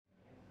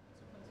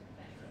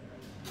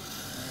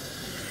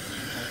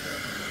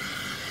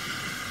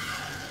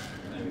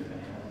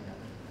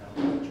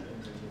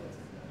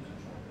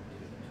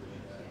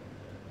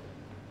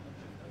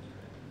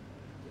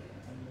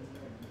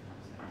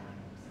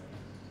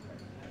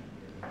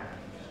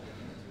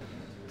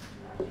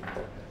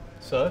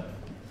So,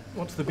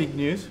 what's the big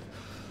news?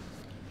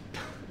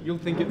 You'll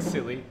think it's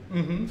silly.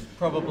 Mm-hmm,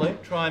 probably.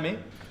 Try me.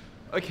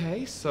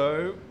 Okay,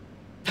 so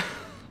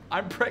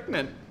I'm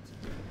pregnant.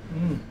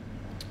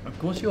 Of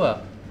course you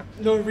are.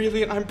 No,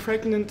 really, I'm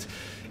pregnant.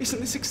 Isn't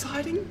this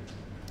exciting?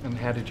 And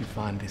how did you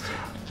find this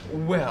out?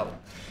 Well,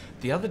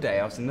 the other day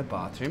I was in the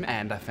bathroom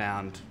and I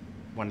found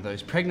one of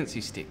those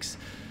pregnancy sticks.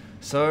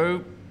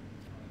 So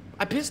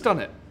I pissed on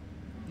it.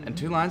 And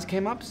 2 lines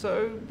came up,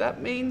 so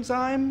that means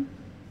I'm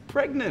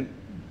pregnant.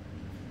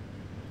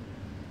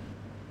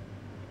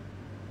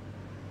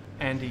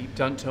 Andy,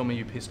 don't tell me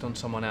you pissed on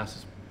someone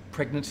else's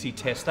pregnancy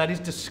test. That is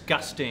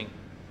disgusting.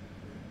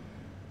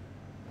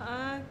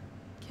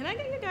 Can I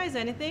get you guys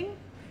anything?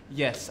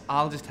 Yes,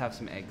 I'll just have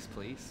some eggs,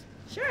 please.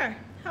 Sure.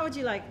 How would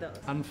you like those?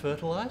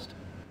 Unfertilized?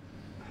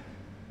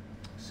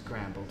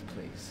 Scrambled,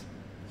 please.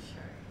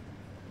 Sure.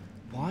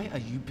 Why are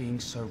you being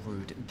so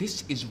rude?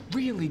 This is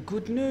really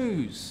good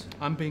news.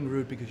 I'm being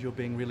rude because you're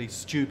being really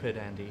stupid,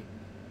 Andy. You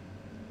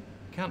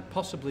can't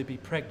possibly be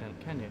pregnant,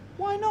 can you?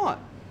 Why not?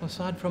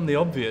 Aside from the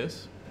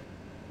obvious.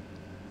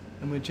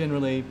 And we're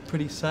generally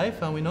pretty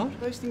safe, are we not?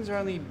 Those things are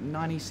only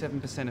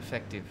 97%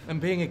 effective. And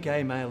being a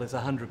gay male is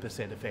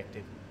 100%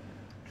 effective.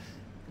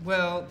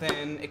 Well,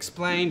 then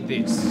explain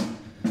this.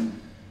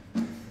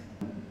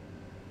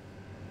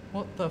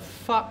 What the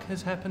fuck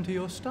has happened to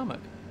your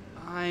stomach?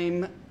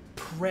 I'm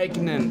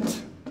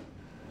pregnant.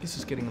 This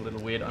is getting a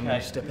little weird. I'm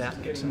going to step out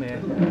and get some air.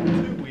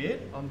 Too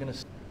weird. I'm going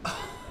to...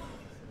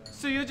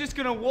 So you're just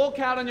gonna walk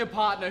out on your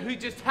partner who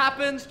just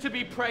happens to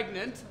be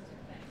pregnant?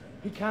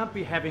 He can't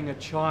be having a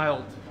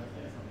child.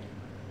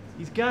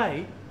 He's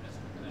gay.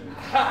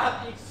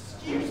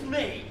 Excuse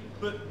me,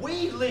 but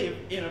we live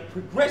in a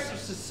progressive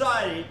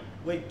society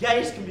where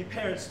gays can be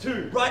parents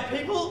too, right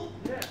people?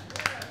 Yeah.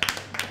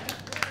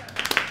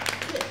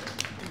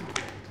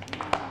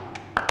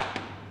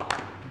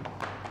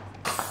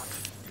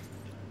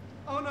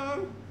 Oh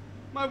no,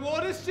 my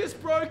water's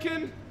just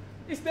broken.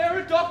 Is there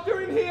a doctor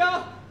in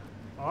here?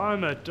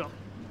 I'm a doctor.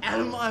 Out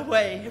of my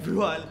way,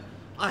 everyone.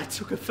 I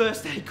took a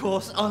first aid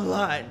course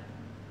online.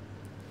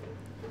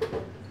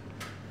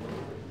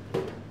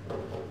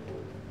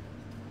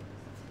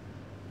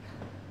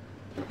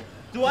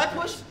 Do I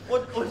push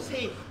or does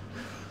he?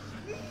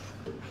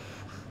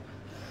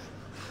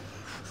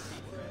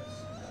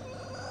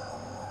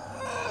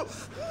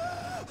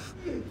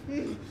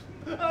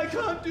 I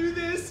can't do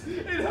this.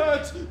 It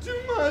hurts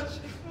too much.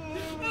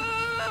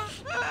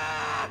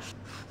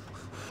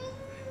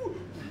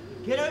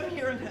 Get over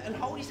here and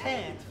hold his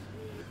hand.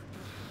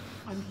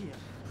 I'm here.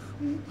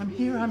 I'm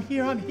here, I'm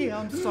here, I'm here.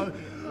 I'm so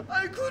here.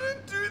 I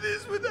couldn't do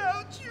this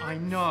without you. I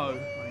know,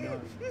 I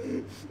know.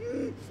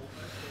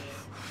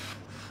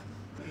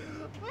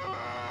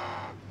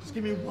 Just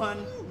give me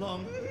one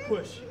long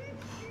push.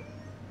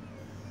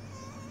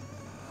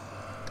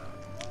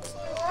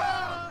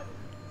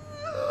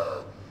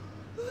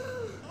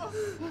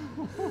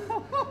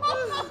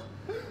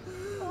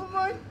 Oh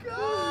my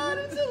God,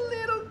 it's a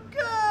little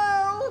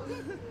girl.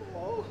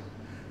 Oh,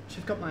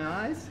 she's got my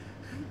eyes.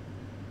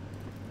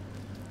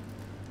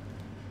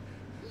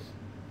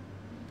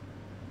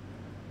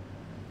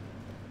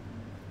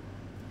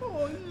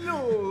 Oh,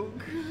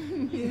 look.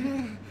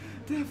 Yeah,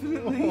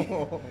 definitely.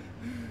 Oh.